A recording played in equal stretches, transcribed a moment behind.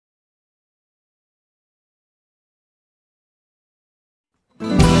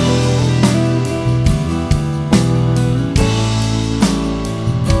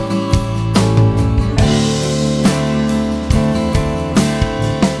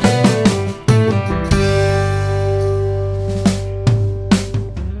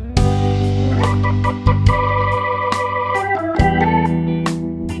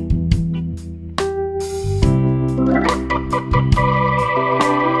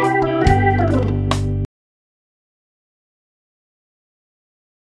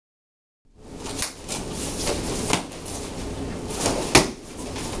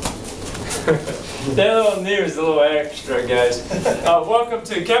is a little extra, guys. Welcome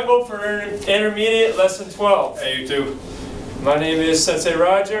to Kenpo for Intermediate, Lesson 12. Hey, you too. My name is Sensei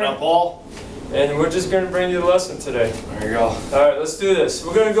Roger. And I'm Paul. And we're just going to bring you the lesson today. There you go. Alright, let's do this.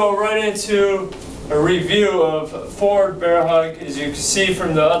 We're going to go right into a review of forward bear hug. As you can see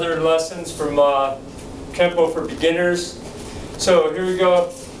from the other lessons from Kenpo for Beginners. So here we go.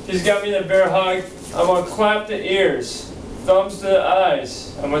 He's got me in the bear hug. I'm going to clap the ears. Thumbs to the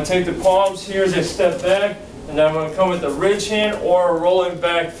eyes. I'm going to take the palms here as I step back, and then I'm going to come with a ridge hand or a rolling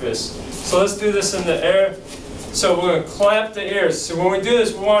back fist. So let's do this in the air. So we're going to clap the ears. So when we do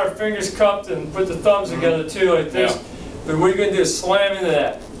this, we want our fingers cupped and put the thumbs together too, like this. Yeah. But what you're going to do is slam into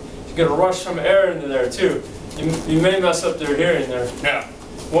that. You're going to rush some air into there too. You may mess up their hearing there. Yeah.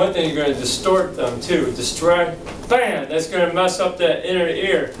 One thing, you're going to distort them too. Distract, bam! That's going to mess up that inner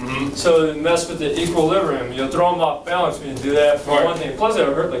ear. So it mess with the equilibrium. You'll throw them off balance when you do that. For one thing. Plus,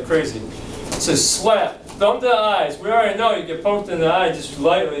 it'll hurt like crazy. So slap, thumb to the eyes. We already know you get poked in the eye just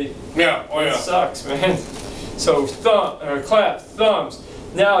lightly. Yeah. Oh yeah. It sucks, man. So thumb or clap, thumbs.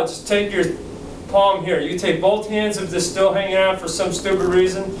 Now just take your palm here. You take both hands if they're still hanging out for some stupid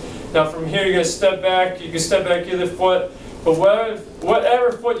reason. Now from here, you're going to step back. You can step back either foot. But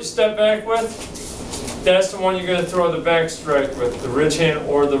whatever foot you step back with, that's the one you're going to throw the back strike with, the ridge hand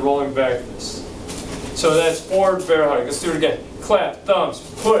or the rolling back fist. So that's forward bear hug. Let's do it again. Clap, thumbs,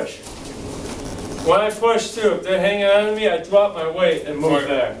 push. When I push too, if they're hanging on to me, I drop my weight and move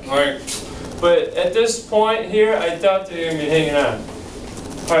back. Right. But at this point here, I doubt they're going to be hanging on.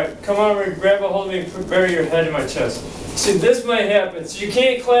 Alright, come over, grab a hold of me, bury your head in my chest. See, this might happen. So you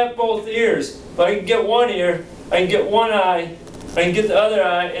can't clap both ears, but I can get one ear. I can get one eye, I can get the other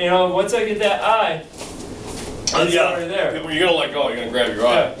eye, and you know, once I get that eye, it's already there. You're going to let go, you're going to grab your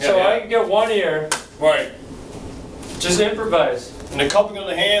eye. Yeah. So I can get one ear. Right. Just improvise. And the cupping of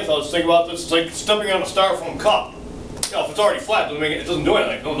the hands, I was thinking about this, it's like stepping on a styrofoam cup. You know, if it's already flat, it doesn't do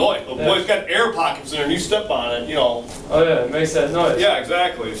anything, no noise. But boy, it's got air pockets in there, and you step on it, you know. Oh yeah, it makes that noise. Yeah,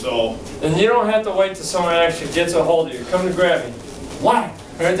 exactly, so. And you don't have to wait till someone actually gets a hold of you. Come to grab me. Wham!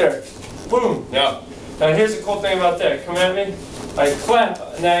 Right there. Boom. Yeah. Now here's the cool thing about that. Come at me. I clap,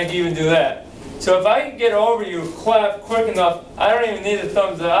 and then I can even do that. So if I can get over you, clap quick enough, I don't even need the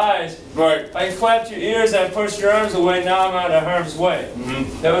thumbs to the eyes. Right. I clapped your ears, I pushed your arms away, now I'm out of harm's way.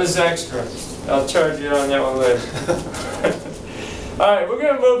 That was extra. I'll charge you on that one later. Alright, we're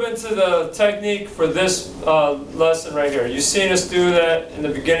going to move into the technique for this lesson right here. You've seen us do that in the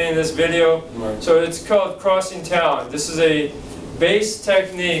beginning of this video. Right. So it's called crossing talon. This is a base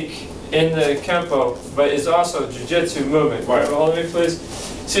technique in the Kenpo, but it's also a jiu-jitsu movement. Right. Hold me, please.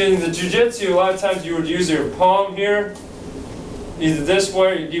 See, in the jiu-jitsu, a lot of times you would use your palm here, either this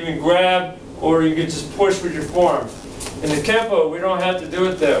way, or you can even grab, or you could just push with your forearm. In the Kenpo, we don't have to do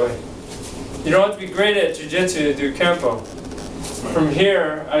it that way. You don't have to be great at jiu-jitsu to do Kenpo. From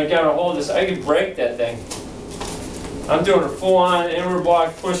here, I gotta hold this. I can break that thing. I'm doing a full-on inward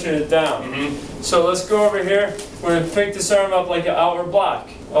block, pushing it down. So let's go over here. We're gonna pick this arm up like an outward block.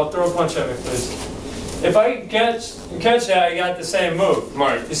 I'll throw a punch at me, please. If I can catch that, I got the same move.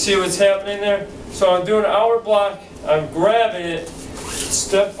 Right. You see what's happening there? So I'm doing an outward block. I'm grabbing it.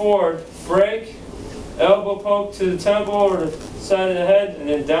 Step forward, break, elbow poke to the temple or the side of the head, and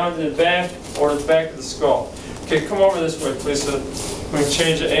then down to the back or the back of the skull. Okay, come over this way, please. So I'm going to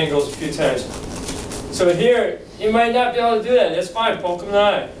change the angles a few times. So here, you might not be able to do that. That's fine. Poke him in the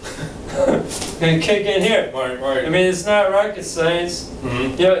eye. And kick in here. Right. I mean, it's not rocket science.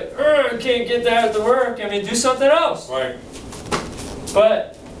 You're like, I can't get that to work. I mean, do something else. Right.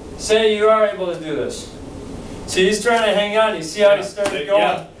 But say you are able to do this. See, he's trying to hang on. You see how he started going?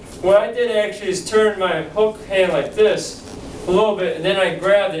 Yeah. What I did actually is turn my hook hand like this a little bit, and then I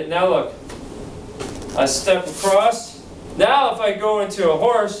grabbed it. Now look. I step across. Now if I go into a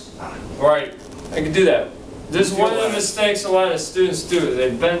horse, right, I can do that. This is one of the mistakes a lot of students do.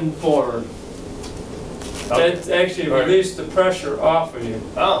 They bend forward. That actually relieves the pressure off of you.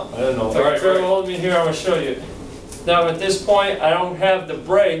 Oh, I didn't know. If I grab hold of me here, I'm going to show you. Now at this point, I don't have the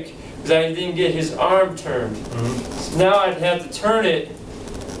break because I didn't get his arm turned. So now I'd have to turn it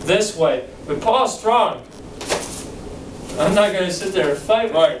this way. But Paul's strong. I'm not going to sit there and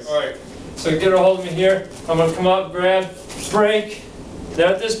fight with this. Right. So get a hold of me here. I'm going to come up, grab, break.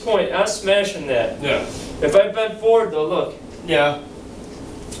 Now at this point, I'm smashing that. Yeah. If I bend forward though, look. Yeah.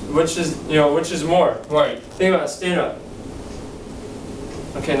 Which is more? Right. Think about it, stand up.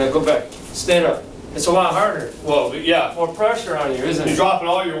 Okay, now go back. Stand up. It's a lot harder. Well, yeah. More pressure on you, isn't it? You're dropping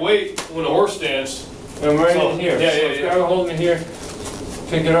all your weight when the horse stands. And I'm right in here. Yeah. Grab a hold of me here.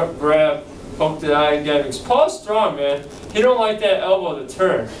 Pick it up, grab, poke the eye, get it. Paul's strong, man. he don't like that elbow to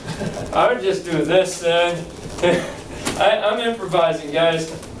turn. I would just do this then. I'm improvising, guys,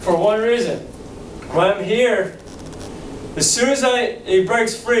 for one reason. When I'm here, as soon as he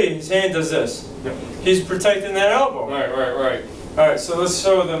breaks free, his hand does this. Yep. He's protecting that elbow. Right. All right, so let's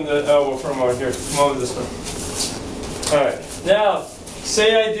show them the elbow from over here. Come over this way. All right, now,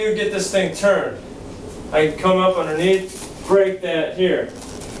 say I do get this thing turned. I can come up underneath, break that here.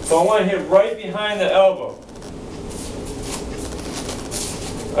 So I want to hit right behind the elbow.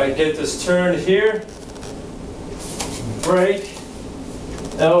 I get this turned here, break,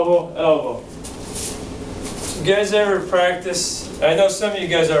 elbow, elbow. You guys ever practice? I know some of you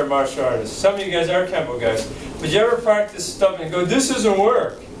guys are martial artists. Some of you guys are Kenpo guys. But you ever practice stuff and go, this doesn't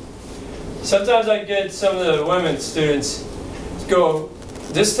work? Sometimes I get some of the women students go,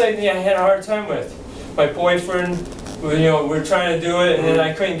 this technique I had a hard time with. My boyfriend, we're trying to do it and then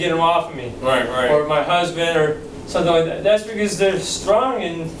I couldn't get him off of me. Right. Or my husband or something like that. That's because they're strong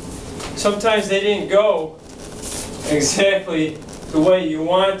and sometimes they didn't go exactly the way you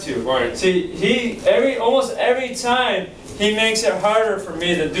want to. Right. See, almost every time he makes it harder for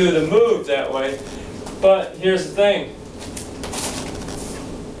me to do the move that way. But here's the thing.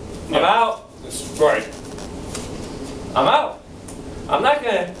 I'm out. That's right. I'm out. I'm not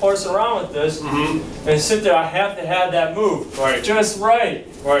going to horse around with this and sit there. I have to have that move. Right. Just right.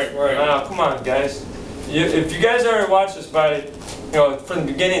 Right. Now, come on, guys. If you guys already watched this by, from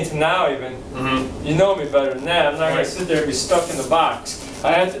the beginning to now even, you know me better than that. I'm not going to sit there and be stuck in the box.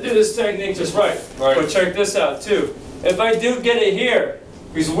 I have to do this technique just right. But check this out too. If I do get it here,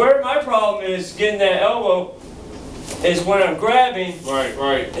 because where my problem is getting that elbow is when I'm grabbing,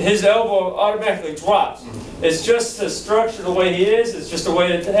 his elbow automatically drops. It's just the structure the way he is, it's just the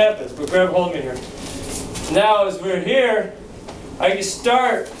way it happens. But grab hold of me here. Now as we're here, I can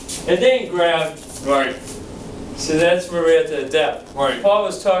start and then grab. Right. So that's where we have to adapt. Right. Paul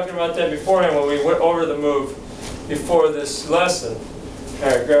was talking about that beforehand when we went over the move before this lesson.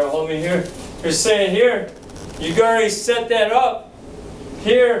 Alright, grab hold of me here. You're saying here, you already set that up.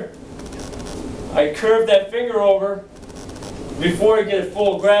 Here, I curve that finger over before I get a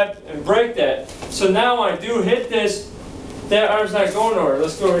full grab and break that. So now when I do hit this, that arm's not going nowhere.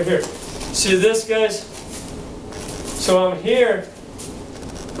 Let's go over here. See this, guys? So I'm here,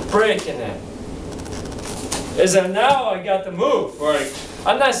 breaking that. As of now, I got the move. Right.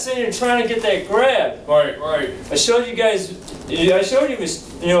 I'm not sitting here trying to get that grab. Right. I showed you guys,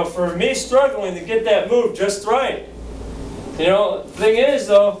 for me struggling to get that move just right. The thing is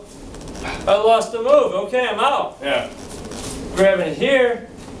though, I lost the move. Okay, I'm out. Yeah. Grabbing it here.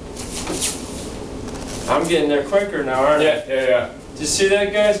 I'm getting there quicker now, aren't I? Yeah. Do you see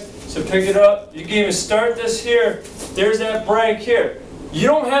that, guys? So pick it up. You can even start this here. There's that break here. You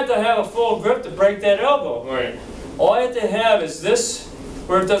don't have to have a full grip to break that elbow. Right. All I have to have is this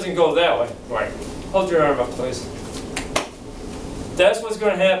where it doesn't go that way. Right. Hold your arm up, please. That's what's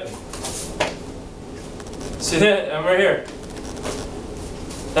going to happen. See that? I'm right here.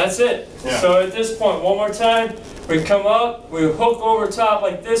 That's it. Yeah. So at this point, one more time, we come up, we hook over top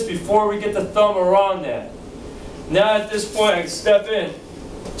like this before we get the thumb around that. Now at this point, I can step in.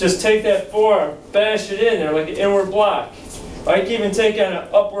 Just take that forearm, bash it in there like an inward block. I can even take on an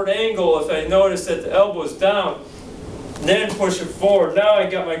upward angle if I notice that the elbow is down. Then push it forward. Now I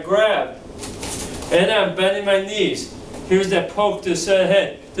got my grab. And I'm bending my knees. Here's that poke to the side of the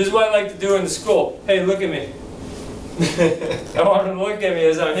head. This is what I like to do in the school. Hey, look at me. I want them to look at me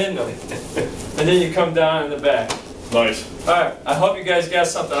as I'm hitting them. And then you come down in the back. Nice. Alright, I hope you guys got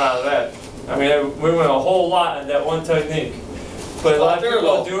something out of that. I mean, we went a whole lot in that one technique. But a lot of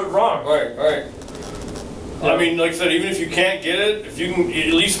people do it wrong. Right. I mean, like I said, even if you can't get it, if you can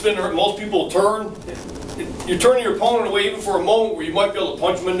at least spin it, most people turn. You're turning your opponent away even for a moment where you might be able to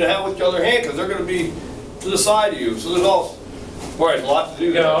punch them in the head with the other hand because they're going to be to the side of you. So there's a lot to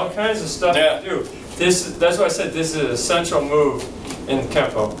do there. Yeah, all kinds of stuff to do. That's why I said this is an essential move in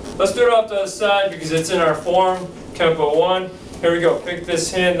Kenpo. Let's do it off to the side because it's in our form, Kenpo 1. Here we go, pick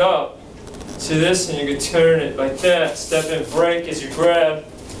this hand up. See this, and you can turn it like that. Step in, break as you grab,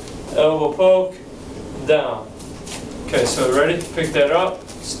 elbow poke, down. Okay, so ready? Pick that up,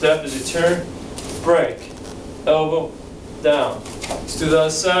 step as you turn, break, elbow, down. Let's do the other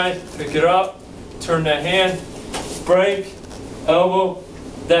side, pick it up, turn that hand, break, elbow,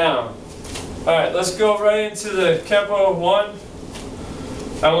 down. Alright, let's go right into the Kenpo 1.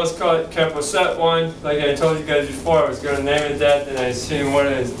 I almost call it Kenpo Set 1. Like I told you guys before, I was going to name it that, and I seen one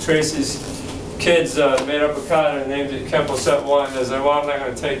of Tracys kids made up a kata and named it Kenpo Set 1. I was like, well, I'm not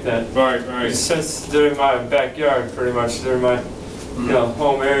going to take that. Right. Since they're in my backyard, pretty much, they're my you know,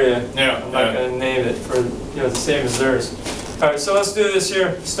 home area. Yeah. I'm not going to name it for, you know, the same as theirs. All right, so let's do this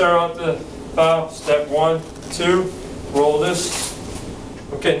here. Start off the file. Step 1, 2. Roll this.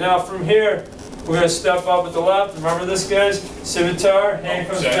 Okay, now from here, we're going to step up with the left. Remember this, guys? Scimitar, hand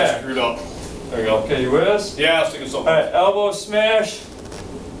comes back. Screwed up. There you go. Okay, you with us? Yeah, I was thinking something. All right, elbow smash,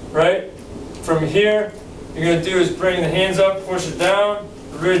 right? From here, you're going to do is bring the hands up, push it down,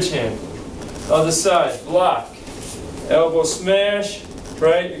 ridge hand. Other side, block. Elbow smash,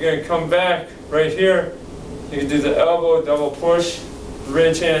 right? You're going to come back right here. You can do the elbow, double push,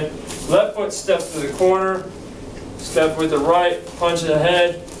 ridge hand. Left foot steps to the corner, step with the right, punch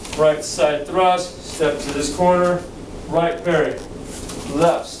ahead, right side thrust, step to this corner, right parry.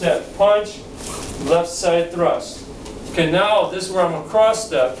 Left step, punch, left side thrust. Okay, now this is where I'm going to cross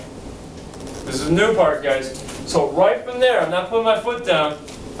step. This is the new part, guys. So right from there, I'm not putting my foot down.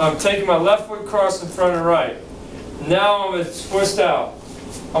 I'm taking my left foot cross in front and right. Now I'm going to twist out.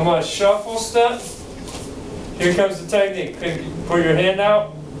 I'm going to shuffle step. Here comes the technique. Put your hand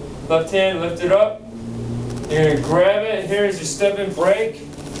out. Left hand, lift it up. You're going to grab it. Here's your step and break.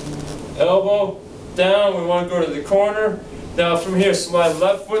 Elbow down. We want to go to the corner. Now from here, slide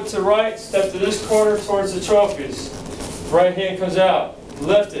left foot to right. Step to this corner towards the trophies. Right hand comes out.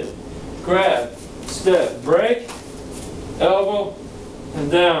 Lift it. Grab. Step. Break. Elbow. And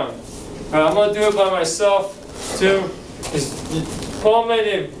down. All right, I'm going to do it by myself too. Paul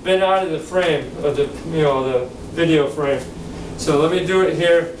may have been out of the frame, of the, you know, the video frame. So let me do it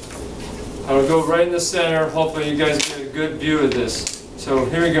here. I'll go right in the center. Hopefully you guys get a good view of this. So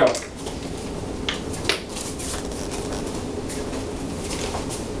here we go.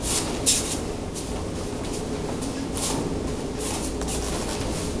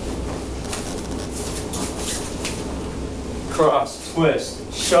 Cross,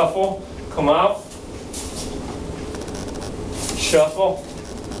 twist, shuffle, come out, shuffle.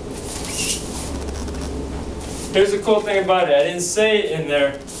 Here's the cool thing about it. I didn't say it in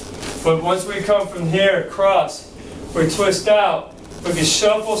there, but once we come from here, cross, we twist out, we can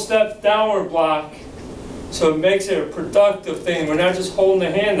shuffle, step, downward block, so it makes it a productive thing. We're not just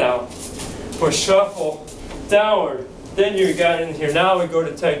holding the hand out. We're shuffle, downward, then you got in here. Now we go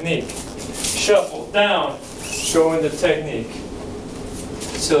to technique. Shuffle, down, showing the technique.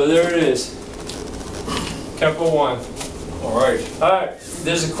 So there it is. Kenpo 1. All right. All right,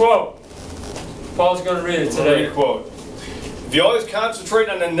 there's a quote. Paul's going to read it today. Read a quote. If you always concentrate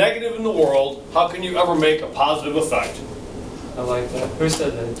on the negative in the world, how can you ever make a positive effect? I like that. Who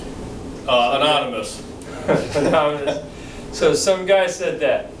said that? Anonymous. Anonymous. So some guy said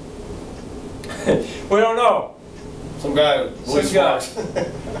that. We don't know. Some guy.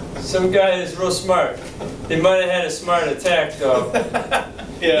 Some guy is real smart. He might have had a smart attack though. Yeah.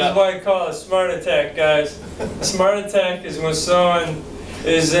 This is why I call it a smart attack, guys. A smart attack is when someone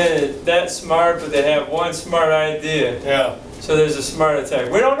is that smart, but they have one smart idea. Yeah. So there's a smart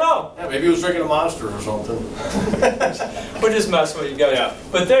attack. We don't know. Yeah, maybe he was drinking a Monster or something. We're just messing with you guys. Yeah.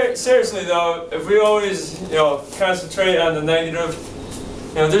 But seriously though, if we always, you know, concentrate on the negative,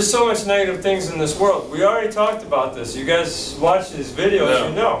 you know, there's so much negative things in this world. We already talked about this. You guys watch these videos, Yeah.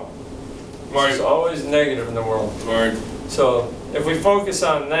 you know. Right. There's always negative in the world. Right. So if we focus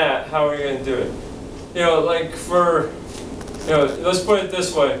on that, how are we going to do it? You know, like for, you know, let's put it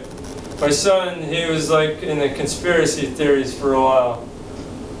this way. My son, he was like in the conspiracy theories for a while.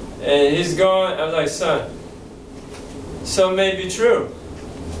 And he's going, I was like, son, some may be true.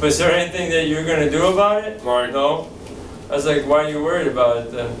 But is there anything that you're going to do about it? Right. No. I was like, why are you worried about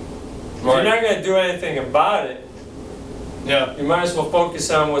it then? If you're not going to do anything about it, Yeah. you might as well focus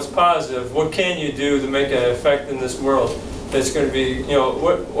on what's positive. What can you do to make an effect in this world that's going to be, you know,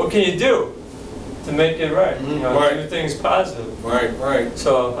 what can you do to make it right? Mm-hmm. You know, Right. do things positive. Right. Right.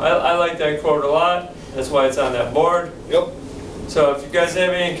 So I like that quote a lot. That's why it's on that board. Yep. So if you guys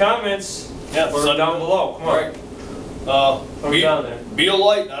have any comments, Yeah. put them down below. Come on. Right. Put them down there. Be a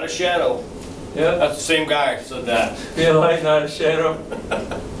light, not a shadow. Yeah. That's the same guy who said that. Be a light, not a shadow.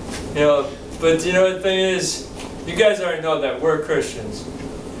 You know, but you know the thing is, you guys already know that we're Christians.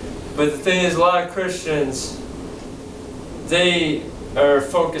 But the thing is, a lot of Christians, they are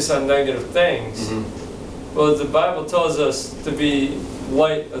focused on negative things. Mm-hmm. Well, the Bible tells us to be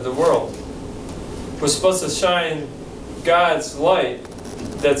light of the world. We're supposed to shine God's light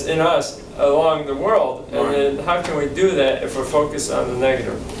that's in us along the world. And Right. then how can we do that if we're focused on the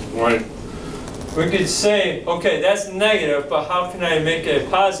negative? Right. We could say, okay, that's negative, but how can I make a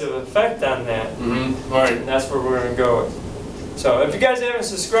positive effect on that? Mm-hmm. Right. And that's where we're going to go with. So if you guys haven't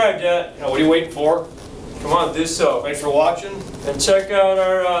subscribed yet, Now, what are you waiting for? come on, do so. Thanks for watching. And check out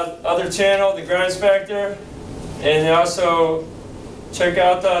our other channel, The Grinds Factor. And also check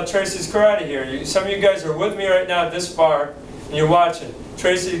out Tracys Karate here. Some of you guys are with me right now this far, and you're watching.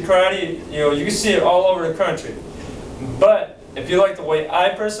 Tracys Karate, you can see it all over the country. But if you like the way I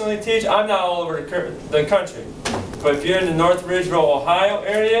personally teach, I'm not all over the country. But if you're in the North Ridgeville, Ohio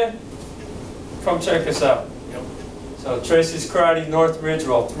area, come check us out. Yep. So Tracys Karate, North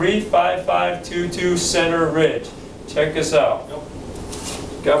Ridgeville, 35522 Center Ridge. Check us out.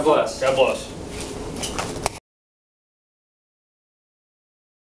 Yep. God bless. God bless.